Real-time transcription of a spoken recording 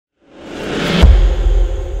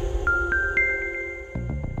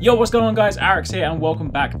Yo, what's going on guys, Arekkz here and welcome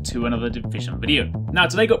back to another Division video. Now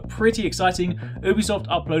today got pretty exciting. Ubisoft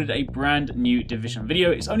uploaded a brand new Division video.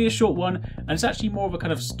 It's only a short one and it's actually more of a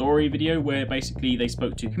kind of story video where basically they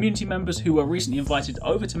spoke to community members who were recently invited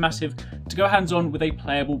over to Massive to go hands-on with a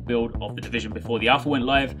playable build of the Division before the alpha went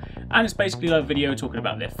live, and it's basically like a video talking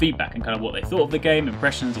about their feedback and kind of what they thought of the game,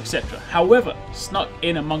 impressions, etc. However, snuck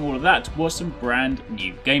in among all of that was some brand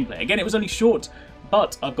new gameplay. Again, it was only short,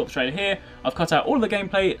 but I've got the trailer here, I've cut out all of the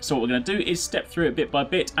gameplay, so what we're going to do is step through it bit by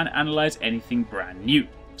bit and analyse anything brand new.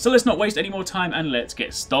 So let's not waste any more time and let's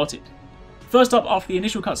get started. First up, after the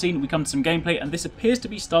initial cutscene, we come to some gameplay, and this appears to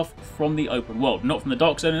be stuff from the open world, not from the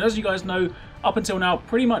Dark Zone, and as you guys know, up until now,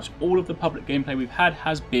 pretty much all of the public gameplay we've had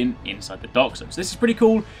has been inside the Dark Zone. So this is pretty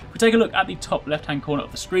cool. If we take a look at the top left-hand corner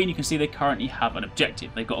of the screen, you can see they currently have an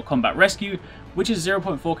objective. They've got a combat rescue, which is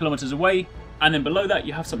 0.4 kilometers away, and then below that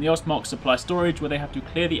you have something else marked supply storage, where they have to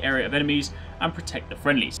clear the area of enemies and protect the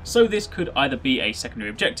friendlies. So this could either be a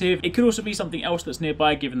secondary objective, it could also be something else that's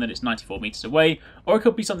nearby given that it's 94 meters away, or it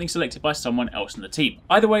could be something selected by someone else in the team.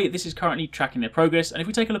 Either way, this is currently tracking their progress, and if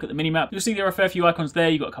we take a look at the minimap, you'll see there are a fair few icons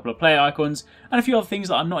there. You've got a couple of player icons and a few other things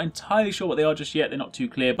that I'm not entirely sure what they are just yet, they're not too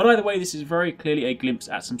clear, but either way this is very clearly a glimpse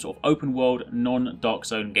at some sort of open world, non-Dark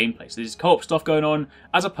Zone gameplay. So this is co-op stuff going on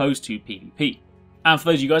as opposed to PvP. And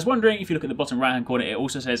for those of you guys wondering, if you look at the bottom right hand corner, it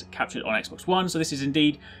also says captured on Xbox One. So this is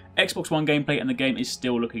indeed Xbox One gameplay, and the game is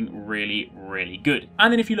still looking really, really good.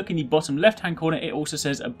 And then if you look in the bottom left hand corner, it also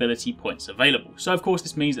says ability points available. So of course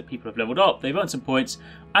this means that people have leveled up, they've earned some points,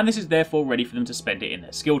 and this is therefore ready for them to spend it in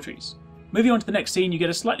their skill trees. Moving on to the next scene, you get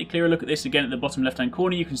a slightly clearer look at this again at the bottom left hand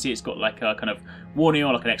corner. You can see it's got like a kind of warning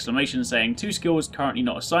or like an exclamation saying 2 skills currently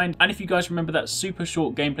not assigned. And if you guys remember that super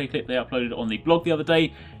short gameplay clip they uploaded on the blog the other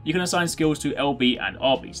day, you can assign skills to LB and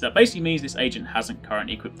RB. So that basically means this agent hasn't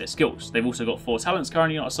currently equipped their skills. They've also got 4 talents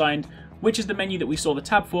currently not assigned, which is the menu that we saw the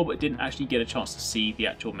tab for but didn't actually get a chance to see the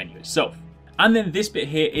actual menu itself. And then this bit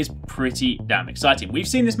here is pretty damn exciting. We've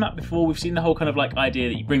seen this map before, we've seen the whole kind of like idea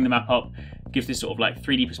that you bring the map up, gives this sort of like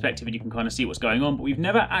 3D perspective and you can kind of see what's going on, but we've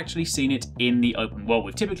never actually seen it in the open world.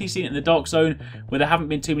 We've typically seen it in the Dark Zone where there haven't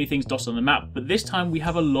been too many things dotted on the map, but this time we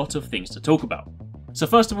have a lot of things to talk about. So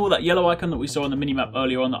first of all, that yellow icon that we saw on the minimap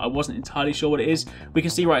earlier on that I wasn't entirely sure what it is, we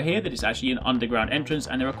can see right here that it's actually an underground entrance,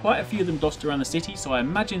 and there are quite a few of them dotted around the city, so I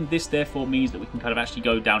imagine this therefore means that we can kind of actually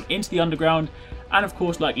go down into the underground, and of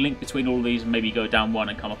course like link between all of these and maybe go down one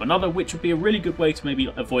and come up another, which would be a really good way to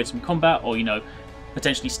maybe avoid some combat, or you know,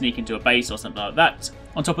 potentially sneak into a base or something like that.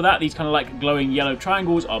 On top of that, these kind of like glowing yellow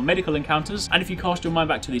triangles are medical encounters, and if you cast your mind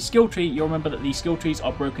back to the skill tree, you'll remember that these skill trees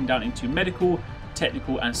are broken down into medical,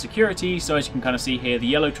 technical and security. So as you can kind of see here, the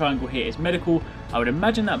yellow triangle here is medical. I would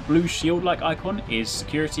imagine that blue shield like icon is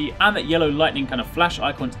security, and that yellow lightning kind of flash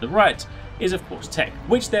icon to the right is of course tech,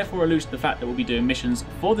 which therefore alludes to the fact that we'll be doing missions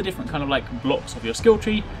for the different kind of like blocks of your skill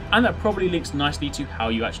tree, and that probably links nicely to how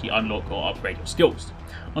you actually unlock or upgrade your skills.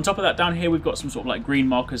 On top of that, down here we've got some sort of like green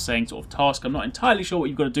markers saying sort of task. I'm not entirely sure what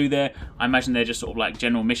you've got to do there. I imagine they're just sort of like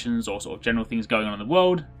general missions or sort of general things going on in the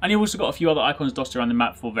world. And you've also got a few other icons dotted around the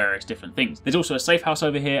map for various different things. There's also a safe house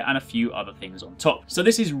over here and a few other things on top. So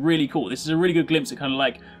this is really cool. This is a really good glimpse at kind of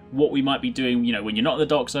like what we might be doing, you know, when you're not in the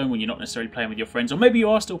Dark Zone, when you're not necessarily playing with your friends, or maybe you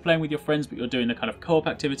are still playing with your friends but you're doing the kind of co-op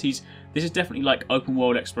activities. This is definitely like open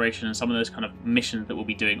world exploration and some of those kind of missions that we'll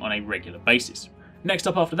be doing on a regular basis. Next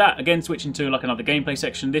up after that, again switching to like another gameplay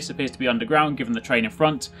section, this appears to be underground given the train in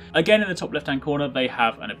front. Again in the top left hand corner they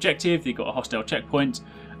have an objective, they've got a hostile checkpoint,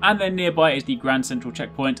 and then nearby is the Grand Central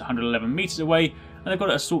checkpoint 111 meters away, and they've got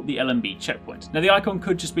to assault the LMB checkpoint. Now the icon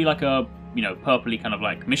could just be like a, you know, purpley kind of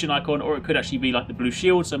like mission icon, or it could actually be like the blue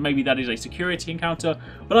shield, so maybe that is a security encounter,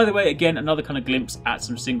 but either way, again, another kind of glimpse at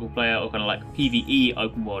some single player or kind of like PvE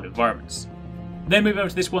open world environments. Then moving over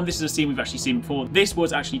to this one, this is a scene we've actually seen before. This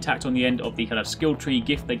was actually tacked on the end of the kind of skill tree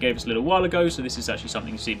gift they gave us a little while ago, so this is actually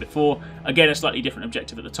something you've seen before. Again, a slightly different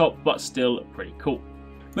objective at the top, but still pretty cool.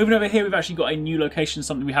 Moving over here, we've actually got a new location,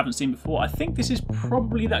 something we haven't seen before. I think this is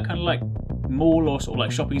probably that kind of like mall or sort of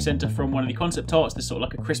like shopping centre from one of the concept arts. This sort of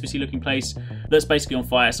like a Christmassy looking place that's basically on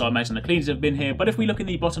fire, so I imagine the cleaners have been here. But if we look in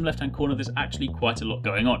the bottom left hand corner, there's actually quite a lot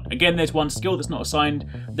going on. Again, there's one skill that's not assigned.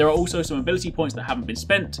 There are also some ability points that haven't been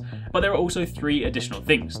spent, but there are also 3 additional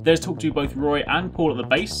things. There's talk to both Roy and Paul at the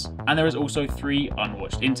base, and there is also 3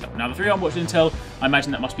 unwatched intel. Now the 3 unwatched intel, I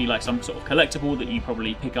imagine that must be like some sort of collectible that you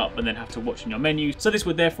probably pick up and then have to watch in your menu. So this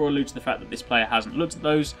would therefore allude to the fact that this player hasn't looked at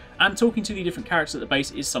those, and talking to the different characters at the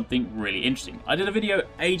base is something really interesting. I did a video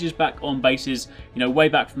ages back on bases, you know, way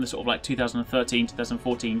back from the sort of like 2013,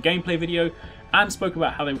 2014 gameplay video, and spoke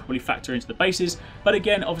about how they would probably factor into the bases. But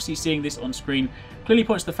again, obviously seeing this on screen clearly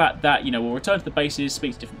points to the fact that, you know, we'll return to the bases,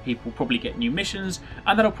 speak to different people, probably get new missions,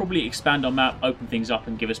 and that'll probably expand our map, open things up,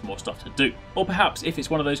 and give us more stuff to do. Or perhaps if it's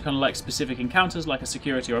one of those kind of like specific encounters, like a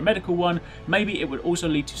security or a medical one, maybe it would also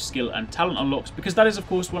lead to skill and talent unlocks, because that is of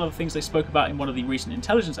course one of the things they spoke about in one of the recent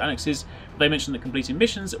intelligence annexes. They mentioned that completing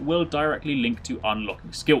missions will directly link to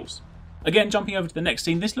unlocking skills. Again, jumping over to the next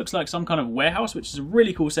scene, this looks like some kind of warehouse, which is a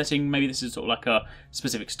really cool setting. Maybe this is sort of like a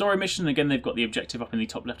specific story mission. Again, they've got the objective up in the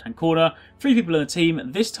top left-hand corner. 3 people in the team.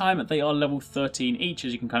 This time, they are level 13 each.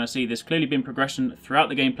 As you can kind of see, there's clearly been progression throughout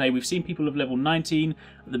the gameplay. We've seen people of level 19.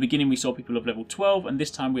 At the beginning, we saw people of level 12, and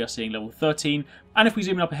this time we are seeing level 13. And if we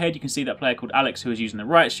zoom up ahead, you can see that player called Arekkz who is using the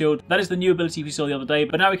riot shield. That is the new ability we saw the other day,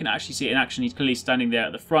 but now we can actually see it in action. He's clearly standing there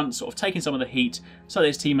at the front, sort of taking some of the heat, so that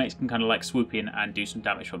his teammates can kind of like swoop in and do some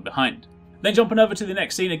damage from behind. Then jumping over to the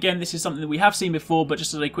next scene, again, this is something that we have seen before, but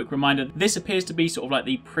just as a quick reminder, this appears to be sort of like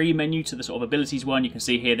the pre-menu to the sort of abilities one. You can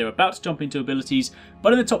see here they're about to jump into abilities,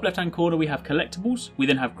 but in the top left-hand corner we have collectibles. We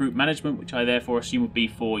then have group management, which I therefore assume would be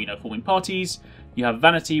for, you know, forming parties. You have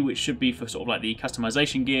vanity, which should be for sort of like the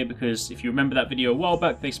customization gear, because if you remember that video a while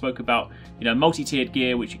back, they spoke about, you know, multi-tiered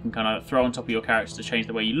gear, which you can kind of throw on top of your character to change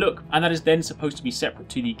the way you look, and that is then supposed to be separate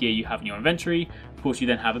to the gear you have in your inventory. Of course, you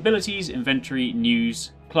then have abilities, inventory,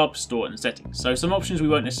 news, club, store, and settings. So some options we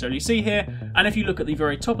won't necessarily see here. And if you look at the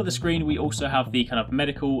very top of the screen, we also have the kind of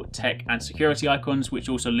medical, tech, and security icons, which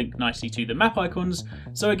also link nicely to the map icons.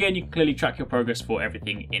 So again, you can clearly track your progress for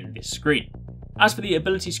everything in this screen. As for the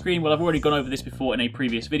ability screen, well, I've already gone over this before in a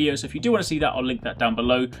previous video, so if you do want to see that, I'll link that down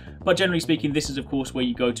below. But generally speaking, this is of course where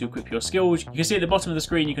you go to equip your skills. You can see at the bottom of the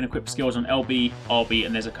screen, you can equip skills on LB, RB,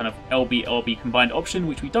 and there's a kind of LB combined option,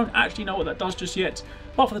 which we don't actually know what that does just yet.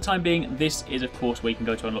 But for the time being, this is of course where you can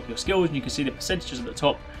go to unlock your skills, and you can see the percentages at the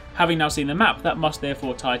top. Having now seen the map, that must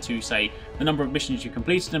therefore tie to, say, the number of missions you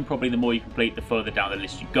completed, and probably the more you complete, the further down the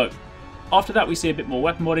list you go. After that, we see a bit more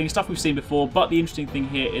weapon modding, stuff we've seen before, but the interesting thing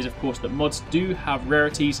here is, of course, that mods do have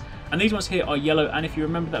rarities, and these ones here are yellow. And if you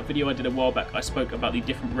remember that video I did a while back, I spoke about the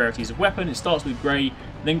different rarities of weapon. It starts with grey,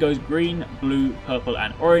 then goes green, blue, purple,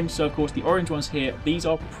 and orange. So, of course, the orange ones here, these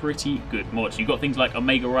are pretty good mods. You've got things like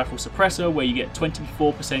Omega Rifle Suppressor, where you get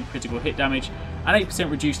 24% critical hit damage and 8%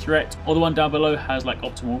 reduced threat, or the one down below has like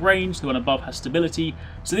optimal range, the one above has stability.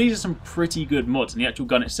 So these are some pretty good mods, and the actual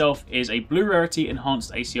gun itself is a blue rarity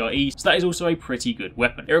enhanced ACRE, so that is also a pretty good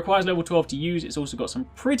weapon. It requires level 12 to use, it's also got some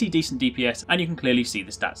pretty decent DPS, and you can clearly see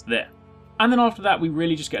the stats there. And then after that, we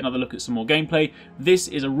really just get another look at some more gameplay. This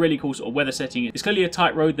is a really cool sort of weather setting. It's clearly a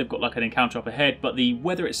tight road, they've got like an encounter up ahead, but the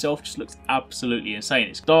weather itself just looks absolutely insane.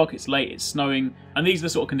 It's dark, it's late, it's snowing, and these are the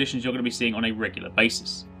sort of conditions you're going to be seeing on a regular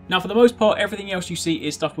basis. Now, for the most part, everything else you see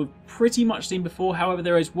is stuff we've pretty much seen before. However,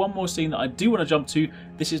 there is one more scene that I do want to jump to.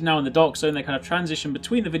 This is now in the dark zone. They kind of transition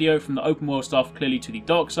between the video from the open world stuff clearly to the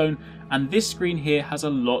dark zone. And this screen here has a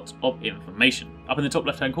lot of information. Up in the top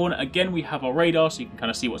left-hand corner, again, we have our radar, so you can kind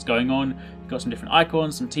of see what's going on. You've got some different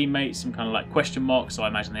icons, some teammates, some kind of like question marks. So I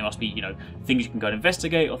imagine they must be, you know, things you can go and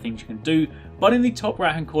investigate or things you can do. But in the top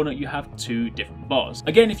right-hand corner, you have 2 different bars.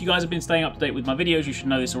 Again, if you guys have been staying up to date with my videos, you should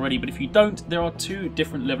know this already. But if you don't, there are 2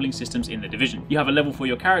 different leveling systems in the division. You have a level for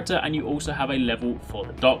your character, and you also have a level for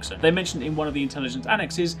the dark zone. They mentioned in one of the intelligence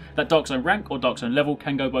annexes that dark zone rank or dark zone level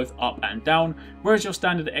can go both up and down, whereas your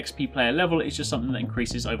standard XP player level is just something that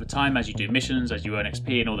increases over time as you do missions, as you earn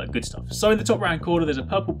XP and all that good stuff. So in the top right hand corner, there's a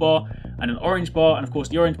purple bar and an orange bar, and of course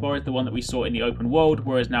the orange bar is the one that we saw in the open world,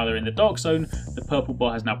 whereas now they're in the dark zone. The purple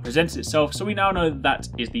bar has now presented itself, so we now know that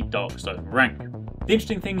is the dark zone rank. The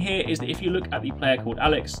interesting thing here is that if you look at the player called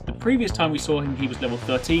Arekkz, the previous time we saw him he was level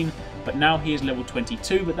 13, but now he is level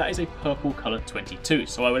 22, but that is a purple coloured 22.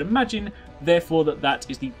 So I would imagine therefore that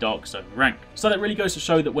is the dark zone rank. So that really goes to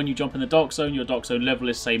show that when you jump in the dark zone, your dark zone level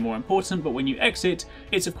is say more important, but when you exit,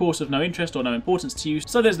 it's of course of no interest or no importance to you,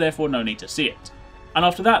 so there's therefore no need to see it. And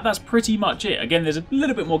after that, that's pretty much it. Again, there's a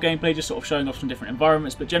little bit more gameplay, just sort of showing off some different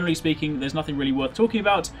environments, but generally speaking, there's nothing really worth talking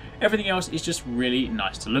about. Everything else is just really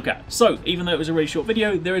nice to look at. So, even though it was a really short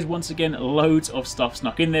video, there is once again loads of stuff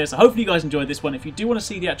snuck in there, so hopefully you guys enjoyed this one. If you do want to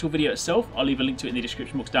see the actual video itself, I'll leave a link to it in the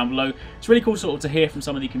description box down below. It's really cool sort of to hear from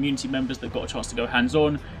some of the community members that got a chance to go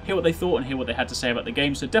hands-on, hear what they thought and hear what they had to say about the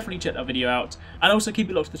game, so definitely check that video out. And also keep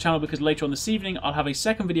it locked to the channel, because later on this evening, I'll have a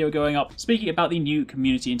second video going up speaking about the new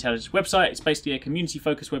community intelligence website. It's basically a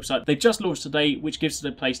community-focused website they've just launched today, which gives us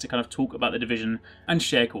a place to kind of talk about the division and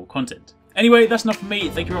share cool content. Anyway, that's enough for me.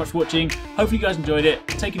 Thank you very much for watching. Hopefully you guys enjoyed it.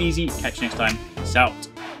 Take it easy. Catch you next time. Peace out.